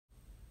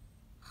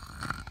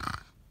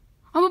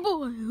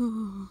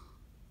boy.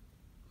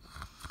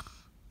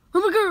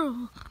 I'm a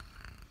girl.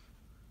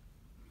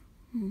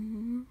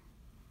 I'm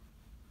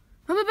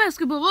a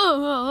basketball.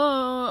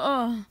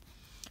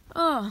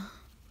 Oh,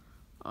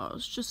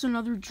 it's just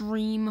another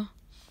dream.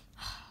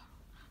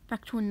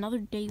 Back to another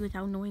day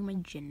without knowing my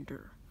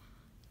gender.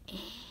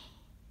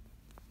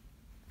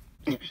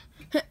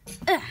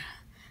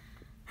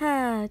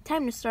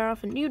 Time to start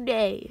off a new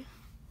day.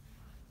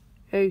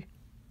 Hey.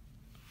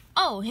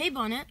 Oh, hey,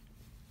 Bonnet.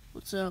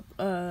 What's up?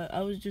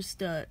 I was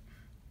just, I'm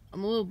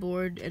a little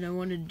bored and I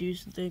wanted to do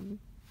something.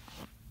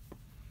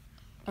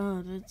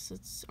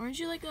 Aren't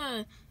you like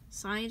a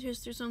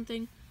scientist or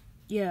something?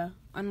 Yeah,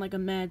 I'm like a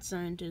mad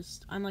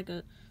scientist. I'm like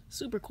a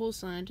super cool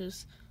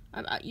scientist.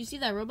 You see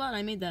that robot?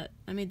 I made that.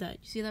 You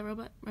see that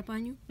robot right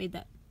behind you? Made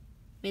that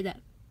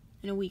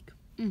in a week.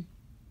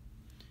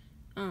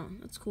 Oh,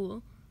 that's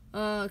cool.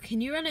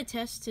 Can you run a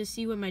test to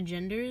see what my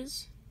gender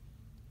is?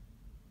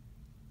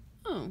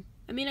 Oh,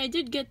 I mean, I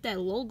did get that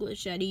lol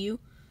glitch out of you.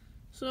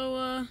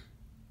 So,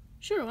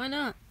 sure, why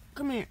not?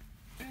 Come here.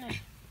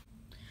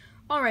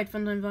 Alright,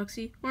 Funtime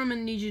Foxy, what I'm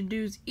gonna need you to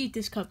do is eat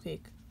this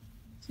cupcake.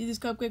 See this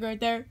cupcake right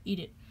there? Eat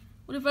it.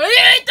 What if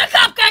I eat the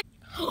cupcake?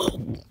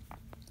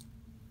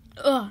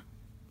 Oh,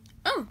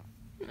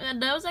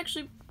 that was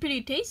actually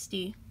pretty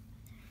tasty.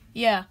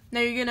 Yeah,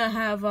 now you're gonna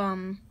have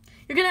a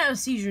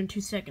seizure in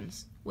 2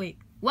 seconds. Wait,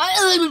 what?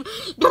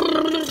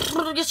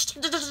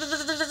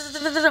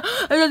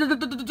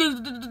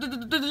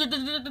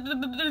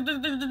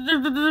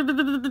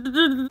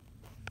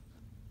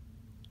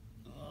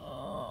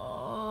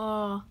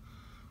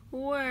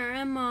 Where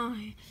am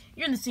I?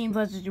 You're in the same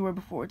place as you were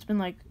before. It's been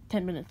like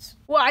 10 minutes.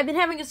 Well, I've been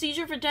having a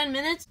seizure for 10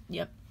 minutes?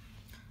 Yep.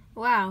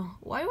 Wow,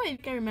 why do I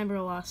think I remember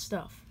a lot of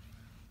stuff?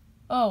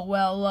 Oh,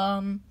 well,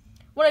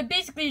 what I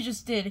basically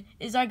just did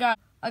is I got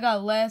the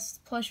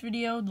last Plush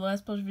video of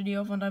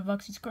Funtime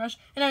Foxy's crush,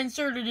 and I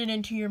inserted it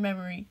into your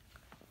memory.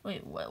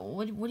 Wait, what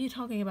are you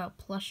talking about,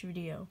 Plush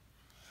video?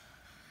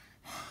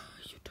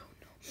 You don't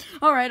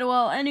know. Alright,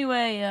 well,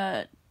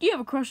 anyway, do you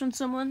have a crush on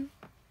someone?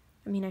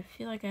 I mean, I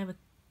feel like I have a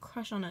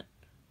crush on a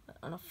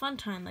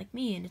Funtime like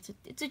me, and it's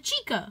a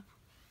chica.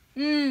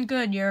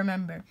 Good, you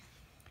remember.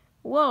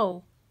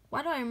 Whoa,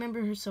 why do I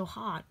remember her so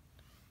hot?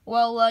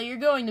 Well, you're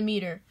going to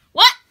meet her.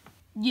 What?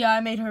 Yeah, I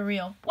made her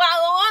real.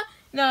 What?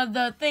 No,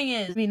 the thing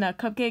is, that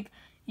cupcake,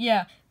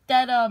 yeah,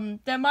 that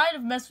might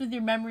have messed with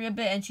your memory a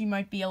bit, and she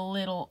might be a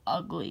little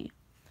ugly.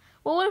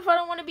 Well, what if I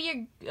don't want to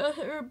be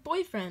her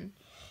boyfriend?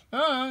 I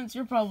don't know, it's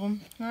your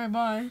problem. Alright,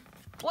 bye.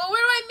 Well,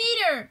 where do I meet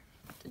her?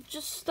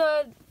 Just,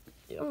 I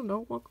don't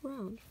know, walk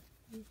around.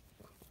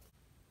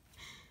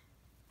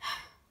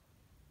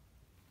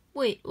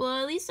 Wait, well,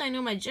 at least I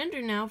know my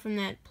gender now from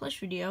that Plush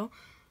video.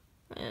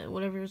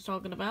 Whatever it was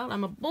talking about.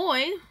 I'm a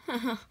boy.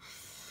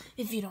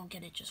 If you don't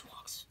get it, just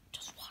watch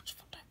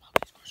Funtime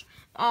Foxy's crush.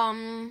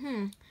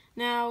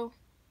 Now,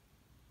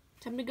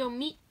 time to go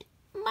meet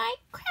my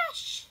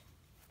crush.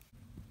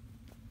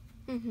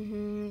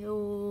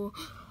 Oh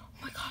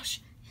my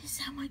gosh, is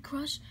that my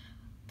crush?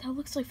 That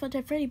looks like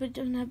Funtime Freddy, but it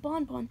doesn't have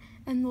Bon.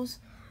 And those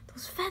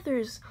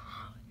feathers.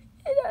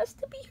 It has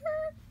to be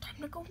her.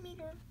 Time to go meet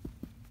her.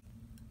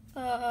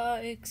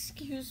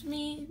 Excuse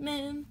me,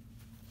 ma'am.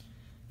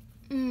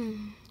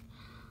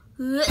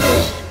 What?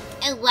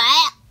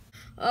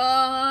 No,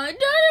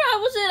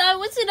 I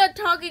wasn't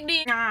talking to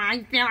you.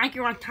 I feel like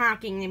you were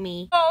talking to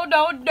me. Oh,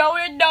 no,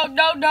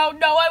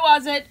 I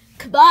wasn't.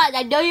 Come on,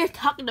 I know you're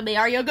talking to me.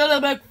 Are you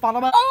gonna make fun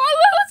of me? Oh, I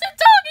wasn't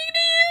talking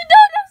to you.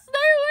 Don't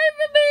stay away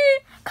from me.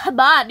 Come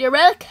on, you're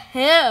real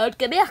cute.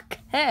 Give me a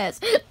kiss.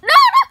 No.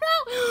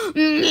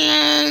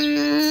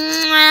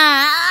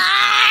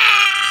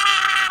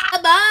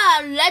 Come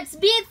on, let's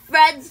be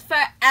friends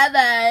forever.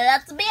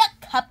 Let's be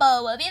a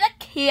couple. We'll be the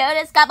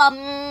cutest couple.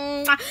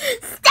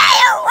 Stay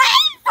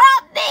away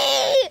from me!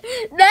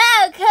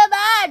 No, come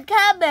on,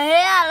 come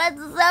here. Let's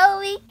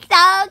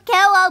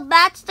we'll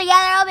match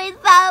together. It'll be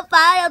so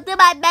fun. I'll do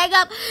my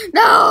makeup.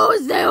 No,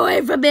 stay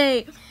away from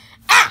me.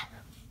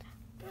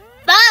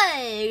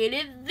 Fine. If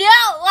you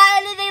don't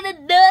want anything to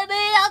do with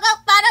me, I'll go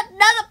find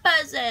another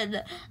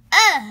person.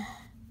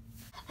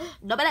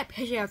 Nobody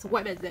appreciates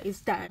women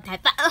these days.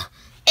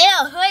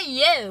 Ew, who are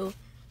you?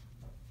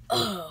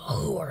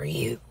 Who are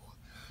you?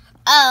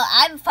 Oh,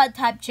 I'm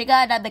Funtime Chica,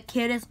 and I'm the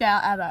cutest girl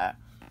ever.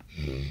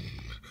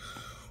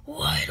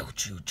 Why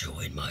don't you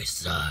join my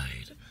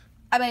side?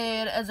 I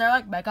mean, is there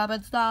like makeup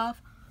and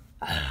stuff?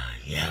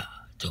 Yeah,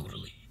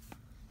 totally.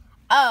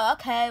 Oh,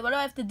 okay. What do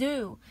I have to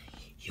do?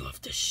 You have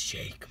to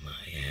shake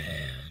my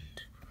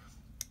hand.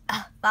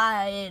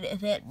 Fine,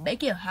 if it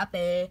make you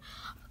happy.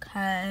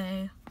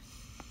 Okay.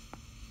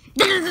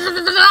 Oh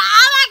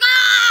my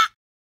god!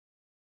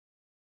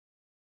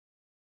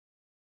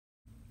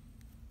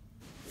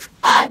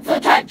 I'm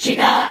Funtime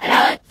Chica, and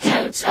I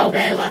don't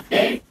obey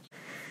Lefty.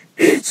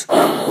 It's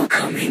all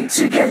coming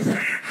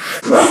together.